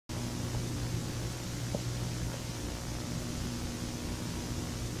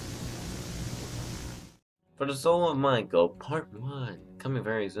For the Soul of Michael, Part 1, coming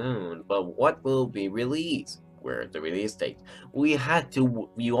very soon. But what will be released? Where's the release date? We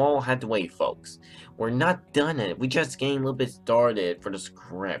all had to wait, folks. We're not done it. We just getting a little bit started for the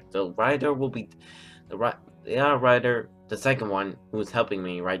script. The writer will be, the second one, who's helping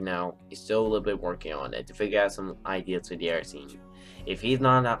me right now, is still a little bit working on it to figure out some ideas for the air scene. If he's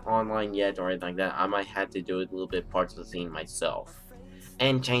not online yet or anything like that, I might have to do a little bit parts of the scene myself.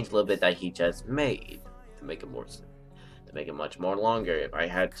 And change a little bit that he just made to make it much more longer if I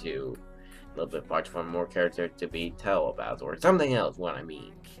had to. A little bit parts for more character to be tell about or something else what I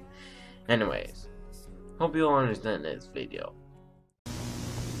mean. Anyways, hope you all understand this video.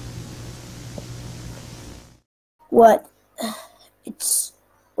 What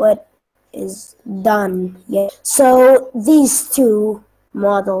is done yet. So these two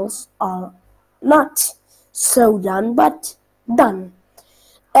models are not so done, but done.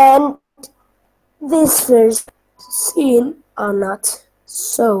 And this first scene are not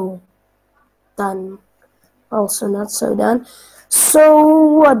so done. Also not so done.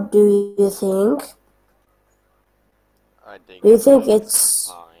 So what do you think? Do you think it's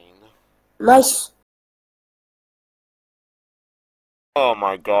fine. Nice? Oh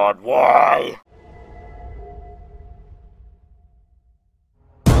my god, why?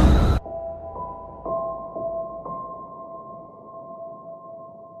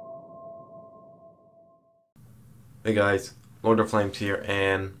 Hey guys, Lord of Flames here,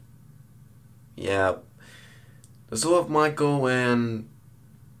 and yeah, the Soul of Michael and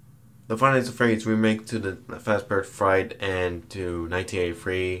the Final Fantasy remake to the Fazbear Fright and to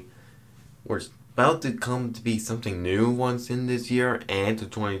 1983 were about to come to be something new once in this year and to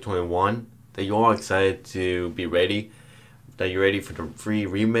 2021. That you're all excited to be ready, that you're ready for the free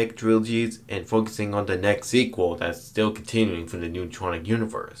remake trilogies and focusing on the next sequel that's still continuing for the Neutronic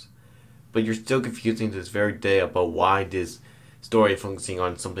Universe. But you're still confusing to this very day about why this story is focusing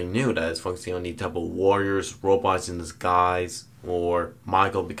on something new, that is focusing on the type of warriors, robots in disguise, or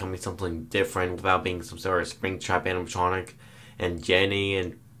Michael becoming something different without being some sort of Springtrap animatronic, and Jenny,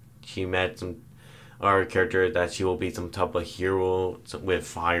 and she met some other character that she will be some type of hero with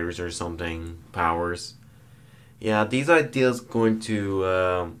fires or something, powers. Yeah, these ideas going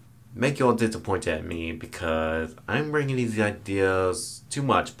to make you all disappointed at me because I'm bringing these ideas too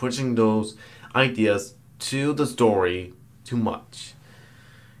much, pushing those ideas to the story too much.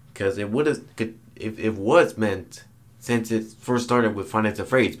 Because it would have, if it was meant, since it first started with Final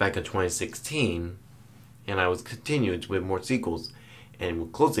Fantasy back in 2016, and I was continued with more sequels,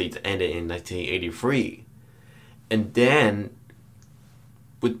 and closely to end it in 1983, and then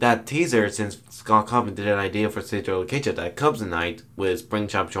with that teaser, since Scott Kaufman did an idea for Stage Location that comes tonight with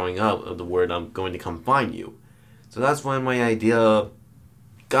Springtrap showing up of the word I'm going to come find you. So that's when my idea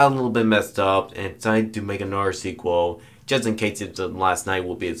got a little bit messed up and decided to make another sequel just in case the last night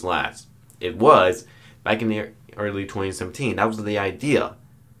will be its last. It was, back in the early 2017, that was the idea.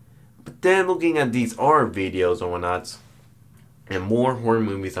 But then looking at these art videos and whatnot, and more horror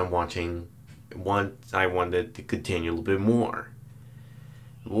movies I'm watching, I wanted to continue a little bit more.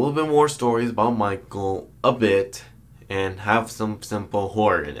 A little bit more stories about Michael, a bit, and have some simple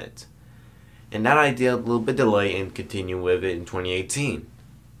horror in it. And that idea a little bit delayed and continue with it in 2018.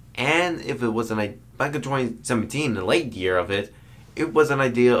 And if it was back in 2017, the late year of it, it was an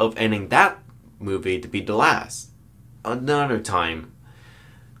idea of ending that movie to be the last. Another time.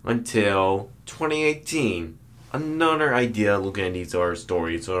 Until 2018. Another idea looking at these horror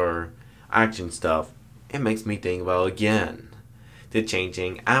stories or action stuff. It makes me think about again. The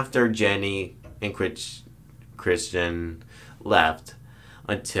changing after Jenny and Christian left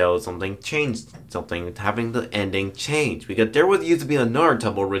until something changed, something having the ending change, because there was used to be another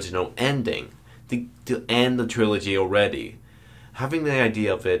type of original ending to end the trilogy already. Having the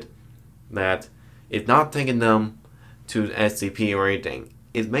idea of it that it's not taking them to SCP or anything,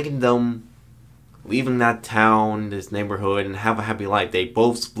 it's making them leaving that town, this neighborhood, and have a happy life. They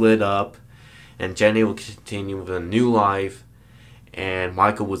both split up, and Jenny will continue with a new life, and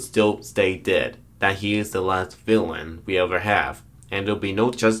Michael would still stay dead. That he is the last villain we ever have. And there'll be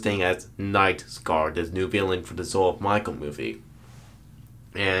no such thing as Night Scar, this new villain for the Soul of Michael movie.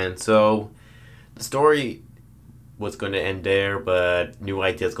 And so, the story was going to end there, but new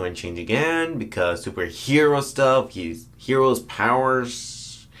ideas going to change again, because superhero stuff, heroes'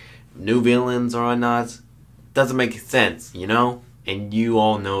 powers, new villains or whatnot, doesn't make sense, you know? And you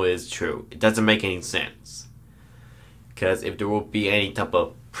all know it's true. It doesn't make any sense. Because if there will be any type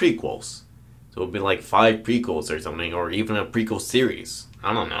of prequels, so it would be like 5 prequels or something, or even a prequel series.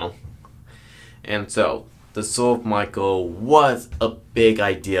 I don't know. And so, the Soul of Michael was a big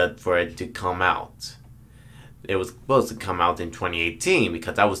idea for it to come out. it was supposed to come out in 2018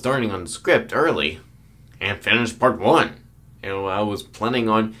 because I was starting on the script early and finished part 1. And I was working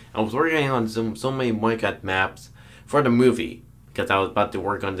on so many Minecraft maps for the movie because I was about to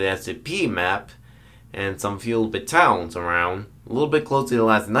work on the SCP map and some few bit towns around, a little bit close to the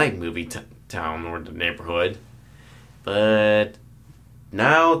Last Night movie town or the neighborhood. But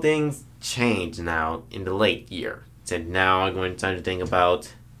now things change now in the late year. So now I'm going to start to think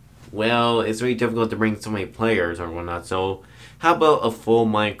about, well, it's really difficult to bring so many players or whatnot, so how about a full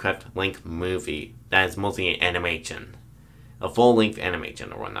Minecraft length movie that is mostly animation? A full length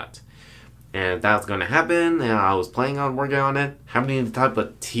animation or whatnot. And that's going to happen, and I was planning on working on it, having the type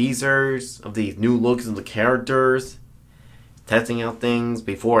of teasers of these new looks of the characters, testing out things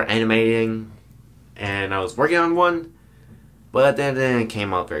before animating, and I was working on one, but then it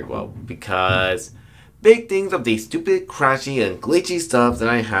came out very well, because big things of these stupid, crashy, and glitchy stuff that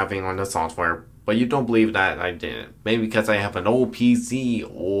I'm having on the software, but you don't believe that I didn't. Maybe because I have an old PC,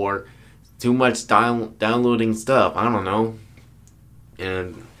 or too much downloading stuff, I don't know.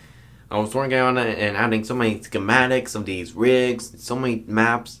 And I was working on it and adding so many schematics of these rigs, so many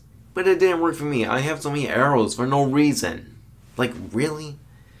maps, but it didn't work for me. I have so many arrows for no reason. Like, really?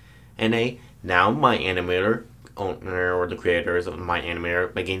 And now my animator, owner or the creators of my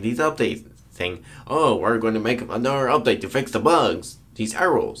animator, making these updates, saying, oh, we're going to make another update to fix the bugs, these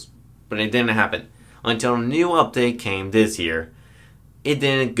arrows. But it didn't happen. Until a new update came this year, it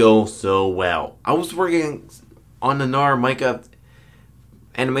didn't go so well. I was working on another Minecraft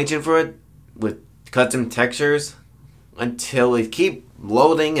animation for it with custom textures until it keep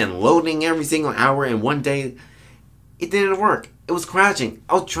loading and loading every single hour, and one day it didn't work. It was crashing.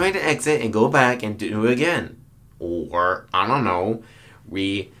 I was trying to exit and go back and do it again. Or, I don't know,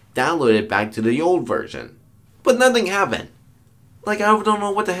 re-download it back to the old version. But nothing happened. Like, I don't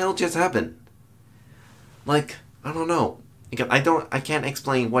know what the hell just happened. Like, I don't know. Because I can't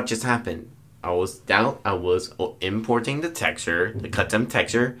explain what just happened. I was importing the texture, the custom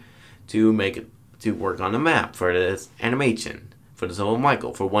texture, to work on the map for this animation, for the Soul of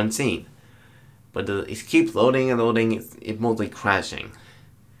Michael, for one scene. But it keeps loading and loading, it's mostly crashing.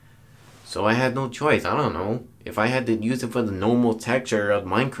 So I had no choice, I don't know. If I had to use it for the normal texture of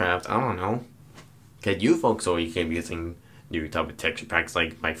Minecraft, I don't know. Because you folks already keep using new type of texture packs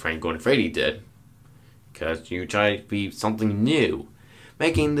like my friend Golden Freddy did. Because you try to be something new.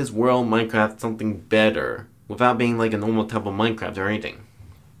 Making this world Minecraft something better without being like a normal type of Minecraft or anything.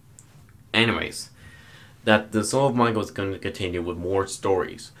 Anyways, that the Soul of Michael is going to continue with more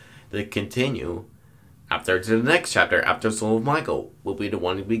stories. They continue after to the next chapter after Soul of Michael will be the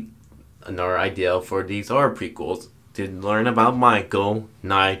one to be another idea for these other prequels to learn about Michael,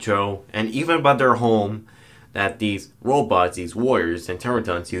 Nitro, and even about their home that these robots, these warriors and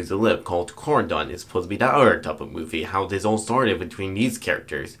pterodons use to live, called Corridon, is supposed to be that other type of movie. How this all started between these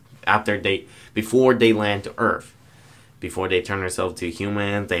characters before they land to Earth, before they turn themselves to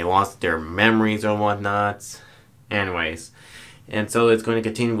humans, they lost their memories or whatnot. Anyways, and so it's going to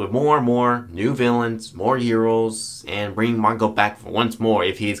continue with more and more new villains, more heroes, and bring Michael back once more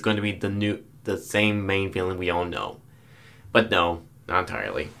if he's going to be the same main villain we all know. But no, not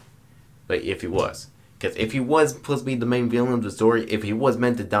entirely. But if he was. Because if he was supposed to be the main villain of the story, if he was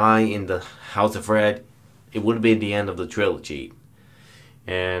meant to die in the House of Fred, it would have been the end of the trilogy.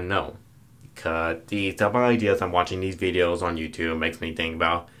 And no. Because the type of ideas I'm watching these videos on YouTube makes me think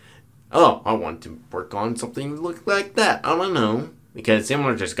about, oh, I want to work on something that looks like that. I don't know. Because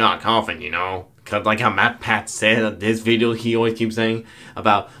similar to Scott Coffin, you know. Because like how Matt Pat said in this video, he always keeps saying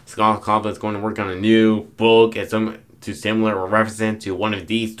about Scott Coffin's going to work on a new book and some too similar or reference to one of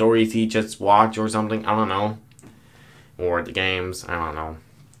these stories he just watched or something. I don't know. Or the games. I don't know.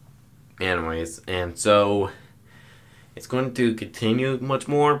 Anyways, and so it's going to continue much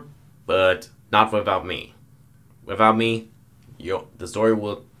more, but not without me. Without me, the story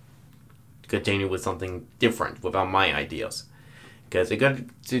will continue with something different without my ideas. Because it's going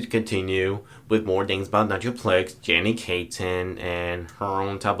to continue with more things about Nitroplex, Jenny Caton, and her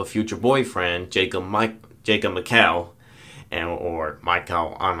own type of future boyfriend, Jacob McCall, or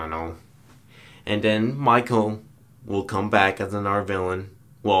Michael, I don't know. And then Michael will come back as another villain.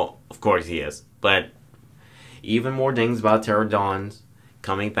 Well, of course he is. But even more things about Pterodons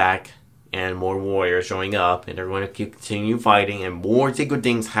coming back, and more warriors showing up, and they're going to continue fighting, and more secret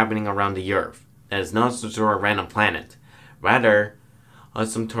things happening around the Earth. That is not some sort of random planet. Rather,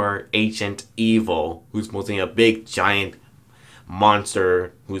 some sort of ancient evil, who's mostly a big giant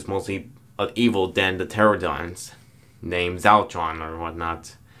monster, who's mostly evil than the Pterodons, named Zaltron or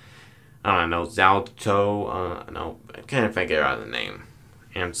whatnot. I don't know, Zalto, no, I can't figure out the name.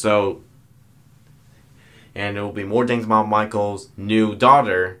 And so, And there will be more things about Michael's new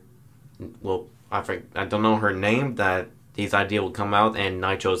daughter. Well, I don't know her name. That this idea will come out, and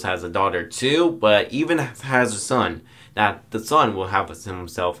Nitro's has a daughter too, but even has a son. That the son will have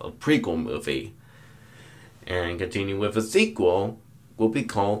himself a prequel movie. And continue with a sequel will be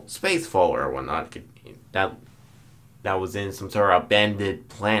called Spacefall or whatnot. That was in some sort of abandoned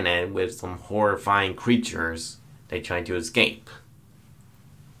planet with some horrifying creatures they tried to escape.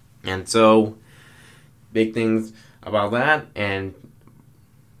 And so, big things about that, and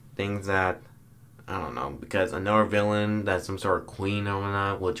things that, I don't know, because another villain that's some sort of queen or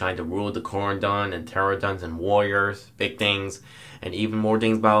whatnot will try to rule the Corridon and Pterodons and warriors, big things, and even more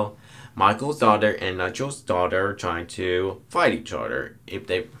things about Michael's daughter and Nitro's daughter trying to fight each other if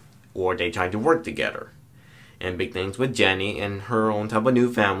they trying to work together. And big things with Jenny and her own type of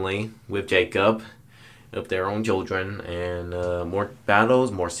new family with Jacob, of their own children, and more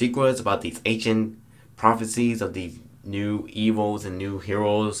battles, more secrets about these ancient prophecies of these new evils and new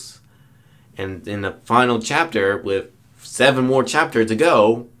heroes. And in the final chapter, with 7 more chapters to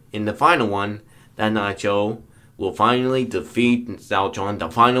go, in the final one, that Nitro will finally defeat Zeltron, the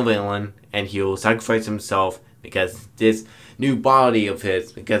final villain, and he'll sacrifice himself because this new body of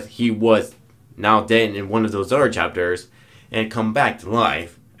his, because he was now dead in one of those other chapters, and come back to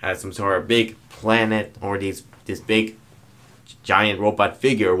life as some sort of big planet or this big giant robot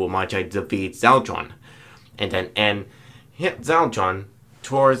figure will might try to defeat Zeltron, and hit Zeltron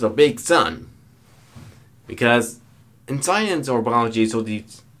towards a big sun. Because in science or biology, so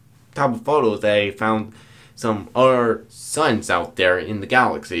these type of photos, they found some other suns out there in the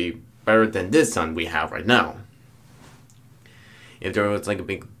galaxy better than this sun we have right now. If there was like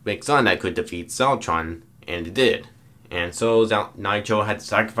a big sun that could defeat Zeltron, and it did. And so Nitro had to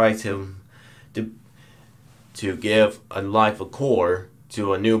sacrifice him to give a life accord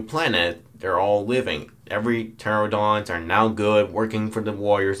to a new planet. They're all living. Every Pterodons are now good, working for the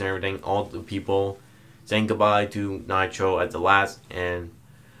warriors and everything. All the people saying goodbye to Nitro at the last, and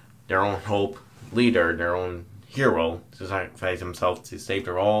their own hope leader, their own hero, to sacrifice himself to save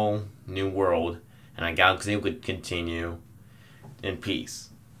their all new world, and a galaxy would continue in peace.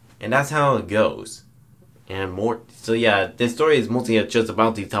 And that's how it goes. And more. So yeah, this story is mostly just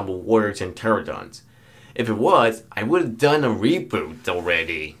about these type of warriors and Pterodons. If it was, I would have done a reboot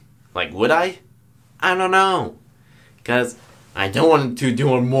already. Like, would I? I don't know. Because I don't want to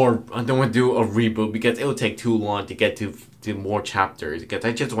do I don't want to do a reboot because it will take too long to get to more chapters. Because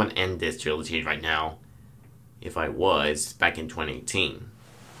I just want to end this trilogy right now. If I was back in 2018.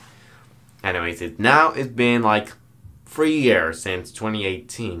 Anyways, it's been like 3 years since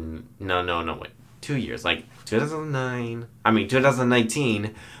 2018. No, wait. 2 years. Like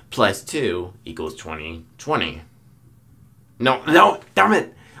 2019 plus 2 equals 2020. No, damn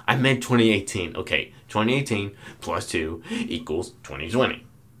it! I meant 2018. Okay, 2018 plus 2 equals 2020.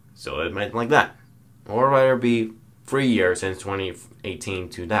 So it meant like that. Or rather be 3 years since 2018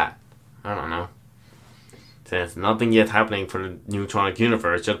 to that. I don't know. Since nothing yet happening for the Neutronic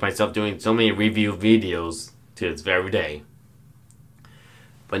Universe, just myself doing so many review videos to this very day.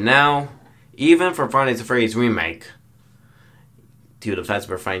 But now, even for Friday the 13th remake to the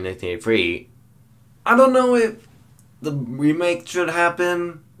Fazbear Friday 1983, I don't know if the remake should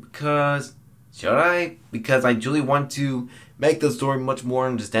happen. Because, should I? Because I truly want to make the story much more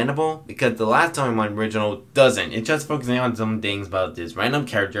understandable. Because the last time my original doesn't. It's just focusing on some things about this random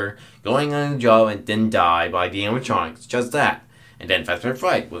character going on a job and then die by the animatronics. Just that. And then Fazbear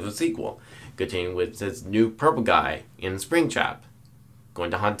Fright with a sequel. Continuing with this new purple guy in Springtrap.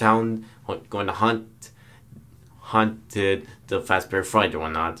 Going to hunted the Fazbear Fright or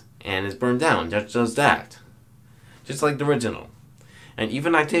whatnot. And it's burned down. Just that. Just like the original. And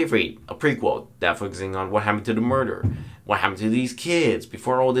even 1983, a prequel that focusing on what happened to the murder, what happened to these kids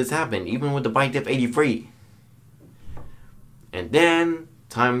before all this happened, even with the Bite Dip 83. And then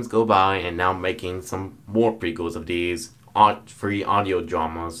times go by, and now making some more prequels of these free audio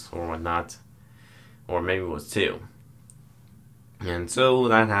dramas or whatnot, or maybe it was 2. And so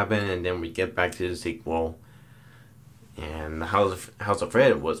that happened, and then we get back to the sequel, and the House of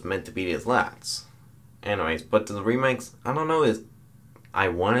Freddy was meant to be his last. Anyways, but the remakes, I don't know, I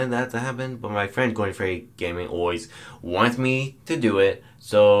wanted that to happen, but my friend Going Freddy Gaming always wants me to do it,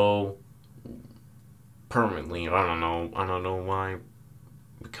 so permanently, I don't know why,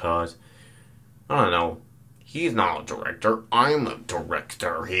 because, I don't know, he's not a director, I'm a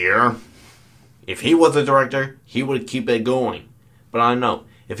director here. If he was a director, he would keep it going, but I don't know,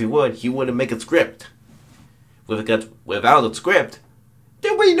 if he would make a script, because without a script,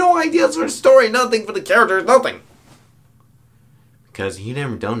 there would be no ideas for the story, nothing for the characters, nothing. because he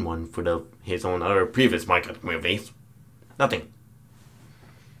never done one for his own other previous Minecraft movies. Nothing.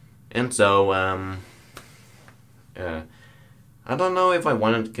 And so, I don't know if I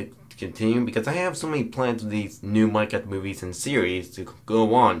want to continue, because I have so many plans with these new Minecraft movies and series to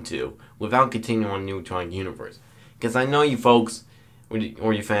go on to without continuing on Neutronic Universe. Because I know you folks, or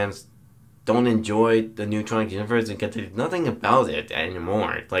you fans, don't enjoy the Neutronic Universe because there's nothing about it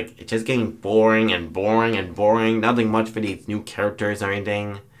anymore. It's like, it's just getting boring and boring and boring. Nothing much for these new characters or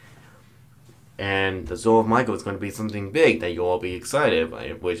anything. And the Soul of Michael is going to be something big that you'll all be excited.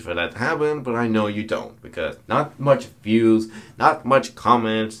 I wish for that to happen, but I know you don't. Because not much views, not much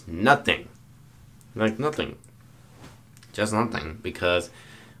comments, nothing. Like nothing. Just nothing. Because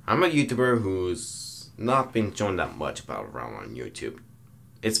I'm a YouTuber who's not been shown that much about around on YouTube.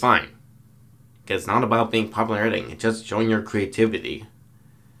 It's fine. Because it's not about being popularity. It's just showing your creativity.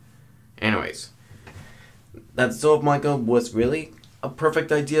 Anyways. That Soul of Michael was really a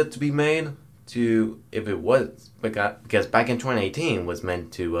perfect idea to be made. If it was, because back in 2018 was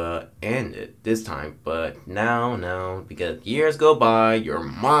meant to end it this time, but now, because years go by, your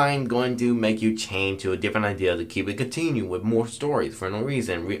mind going to make you change to a different idea to keep it continue with more stories for no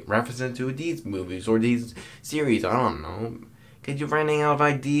reason, referencing to these movies or these series, I don't know, because you're running out of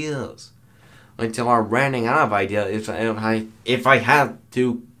ideas. Until I'm running out of ideas, if I have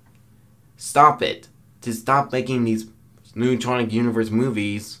to stop it, to stop making these Neutronic Universe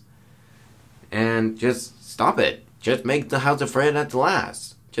movies, and just stop it. Just make the House of Fred at the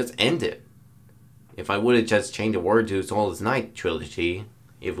last. Just end it. If I would have just changed the word to Soulless Night Trilogy,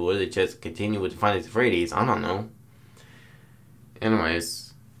 if it would have just continued with the Final Freddy's, I don't know.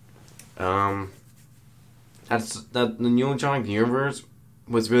 Anyways, the Neutronic Universe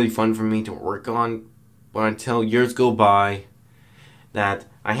was really fun for me to work on, but until years go by, that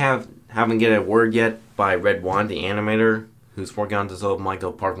I haven't get a word yet by Red One, the animator, who's working on the Soul of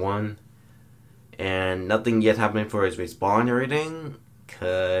Michael Part 1. And nothing yet happening for his respawn or anything,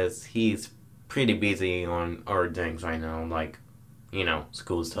 because he's pretty busy on other things right now, like, you know,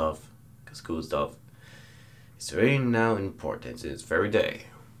 school stuff. Because school stuff is very now important. It's very day.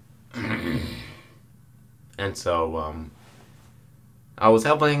 And so, I was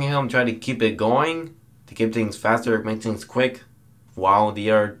helping him try to keep it going, to keep things faster, make things quick, while the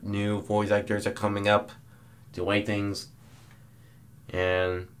other new voice actors are coming up to weigh things.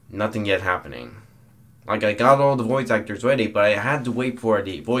 And nothing yet happening. Like, I got all the voice actors ready, but I had to wait for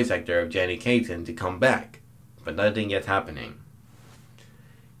the voice actor of Jenny Caton to come back. But nothing yet happening.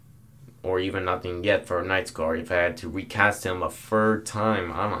 Or even nothing yet for Nightscar if I had to recast him a third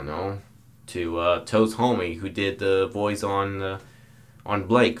time, I don't know. To Toast Homie, who did the voice on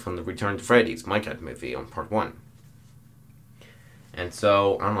Blake from the Return to Freddy's Minecraft movie on Part 1. And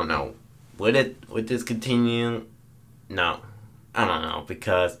so, I don't know. Would this continue? No. I don't know,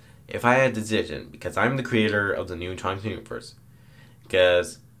 because if I had a decision, because I'm the creator of the Neutronic Universe,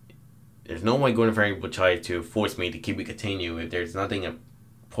 because there's no way Gordon Freddy would try to force me to keep it continue if there's nothing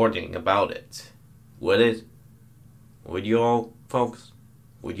important about it. Would it? Would you all, folks?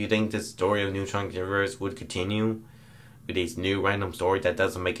 Would you think this story of Neutronic Universe would continue with these new random stories that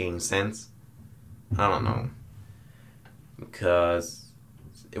doesn't make any sense? I don't know. Because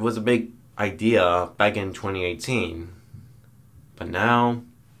it was a big idea back in 2018. But now,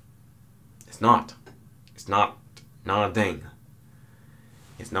 it's not. It's not a thing.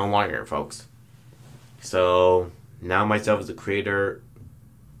 It's no longer, folks. So, now myself as a creator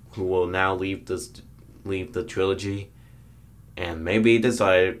who will now leave the trilogy and maybe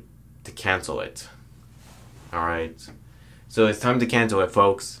decide to cancel it. Alright. So it's time to cancel it,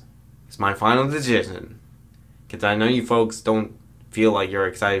 folks. It's my final decision. Because I know you folks don't feel like you're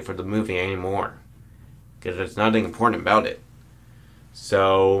excited for the movie anymore. Because there's nothing important about it.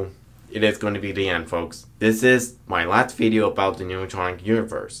 So, it is going to be the end, folks. This is my last video about the Neutronic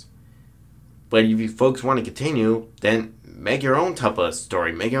Universe. But if you folks want to continue, then make your own type of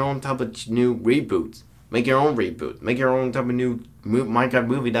story. Make your own type of new reboots. Make your own reboot. Make your own type of new Minecraft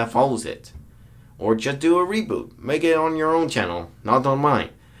movie that follows it. Or just do a reboot. Make it on your own channel, not on mine.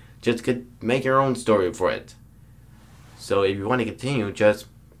 Just make your own story for it. So if you want to continue, just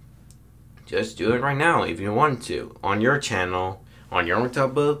do it right now if you want to. On your channel, on your own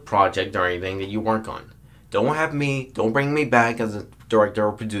type of project or anything that you work on. Don't bring me back as a director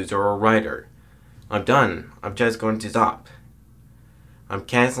or producer or writer. I'm done. I'm just going to stop. I'm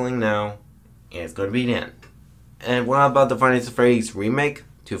canceling now, and it's going to be the end. And what about the Final Freddy's remake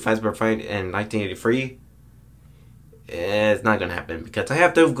to Fazbear Fright in 1983? It's not going to happen because I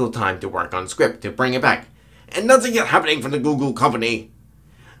have difficult time to work on script to bring it back. And nothing is happening from the Google company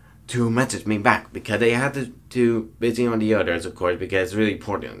to message me back because they had to too busy on the others, of course, because it's really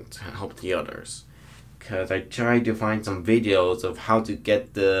important to help the others. Because I tried to find some videos of how to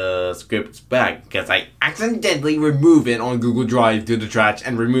get the scripts back, because I accidentally remove it on Google Drive to the trash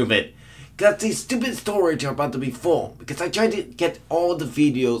and remove it. Because these stupid storage are about to be full. Because I tried to get all the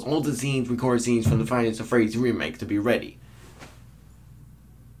videos, all the scenes, recorded scenes from the Final Freddy remake to be ready.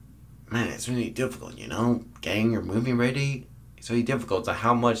 Man, it's really difficult, you know? Getting your movie ready, it's really difficult to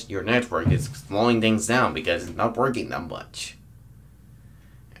how much your network is slowing things down because it's not working that much.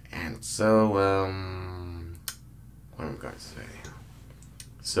 And so, what am I going to say?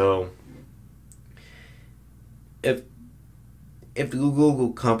 So, if the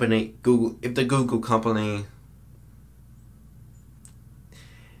Google company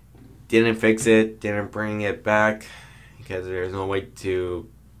didn't fix it, didn't bring it back, because there's no way to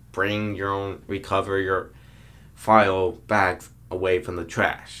recover your file back away from the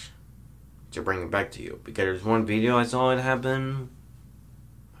trash to bring it back to you. Because there's one video I saw it happen,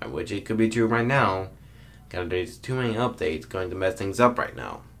 which it could be true right now, because there's too many updates going to mess things up right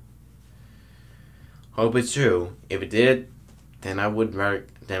now. Hope it's true. If it did, then I would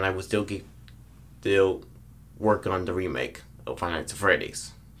still work on the remake of Five Nights at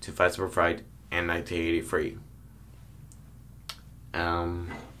Freddy's to Fazbear, Fright, and 1983.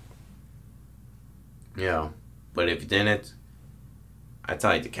 Yeah, but if you didn't, I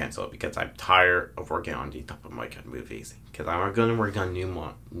tell you to cancel it because I'm tired of working on these type of Minecraft movies. Because I'm going to work on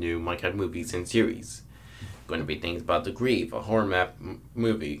new Minecraft movies and series. Going to be things about the Grief, a horror map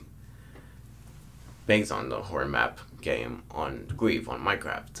movie based on the horror map game on Grief on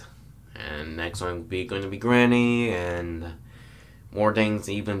Minecraft. And next one will be going to be Granny and more things,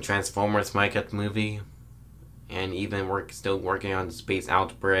 even Transformers Minecraft movie. And even still working on the Space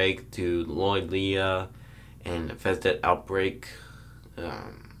Outbreak to Lloyd Leah and Infested Outbreak. You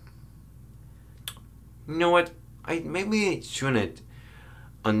know what? Maybe I shouldn't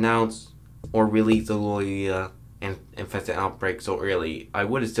announce or release the Lloyd Leah and Infested Outbreak so early. I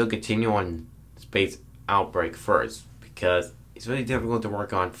would still continue on Space Outbreak first because it's really difficult to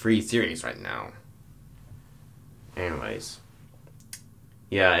work on 3 series right now. Anyways,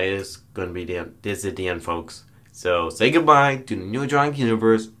 yeah, it is gonna be the end. This is the end, folks. So say goodbye to the Neutronic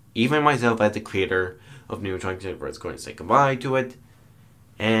Universe. Even myself, as the creator of Neutronic Universe, going to say goodbye to it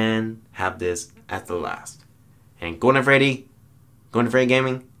and have this as the last. And Golden Freddy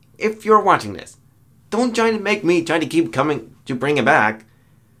Gaming, if you're watching this, don't try to make me try to keep coming to bring it back.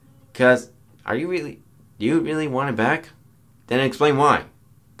 Cause do you really want it back? Then explain why.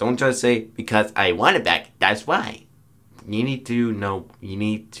 Don't just say because I want it back. That's why. You need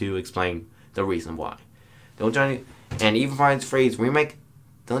to explain the reason why. Don't try to, and even Five Freddy's remake,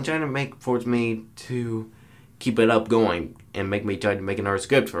 don't try to force me to keep it up going and make me try to make another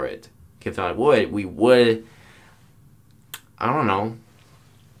script for it. If I would, I don't know,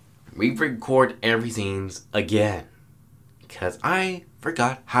 re-record every scenes again. Because I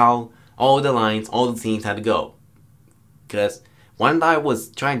forgot how all the lines, all the scenes had to go. Because when I was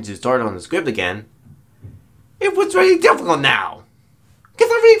trying to start on the script again, it was really difficult now.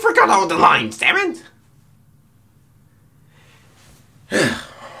 Because I really forgot all the lines, damn it.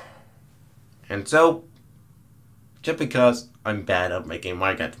 And so, just because I'm bad at making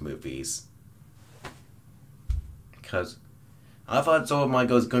Minecraft movies, because I thought Soul of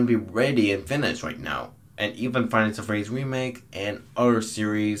Michael was going to be ready and finished right now, and even Final Freddy's remake and other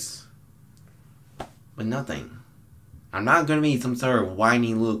series, but nothing. I'm not going to be some sort of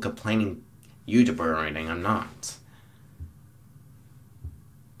whiny little complaining YouTuber or anything. I'm not.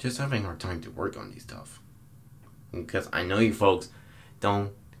 Just having a hard time to work on these stuff, because I know you folks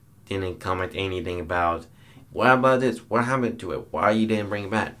didn't comment anything about what about this, what happened to it, why you didn't bring it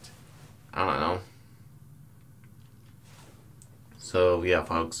back. I don't know. So yeah,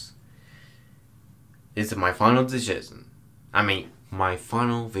 folks, this is my final decision. My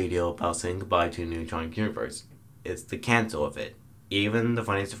final video about saying goodbye to Neutronic Universe is the cancel of it. Even the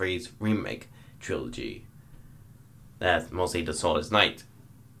Final Freddy's remake trilogy. That's mostly the Solid Night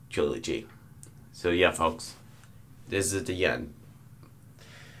trilogy. So yeah, folks, this is the end.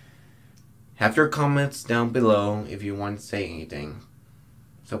 Have your comments down below if you want to say anything.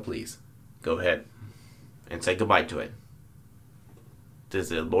 So please, go ahead and say goodbye to it.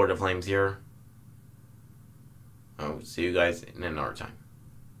 This is Lord of Flames here. I'll see you guys in another time.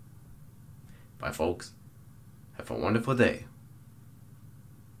 Bye, folks. Have a wonderful day.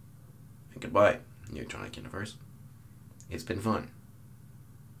 And goodbye, Neutronic Universe. It's been fun.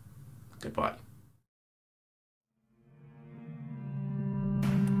 Goodbye.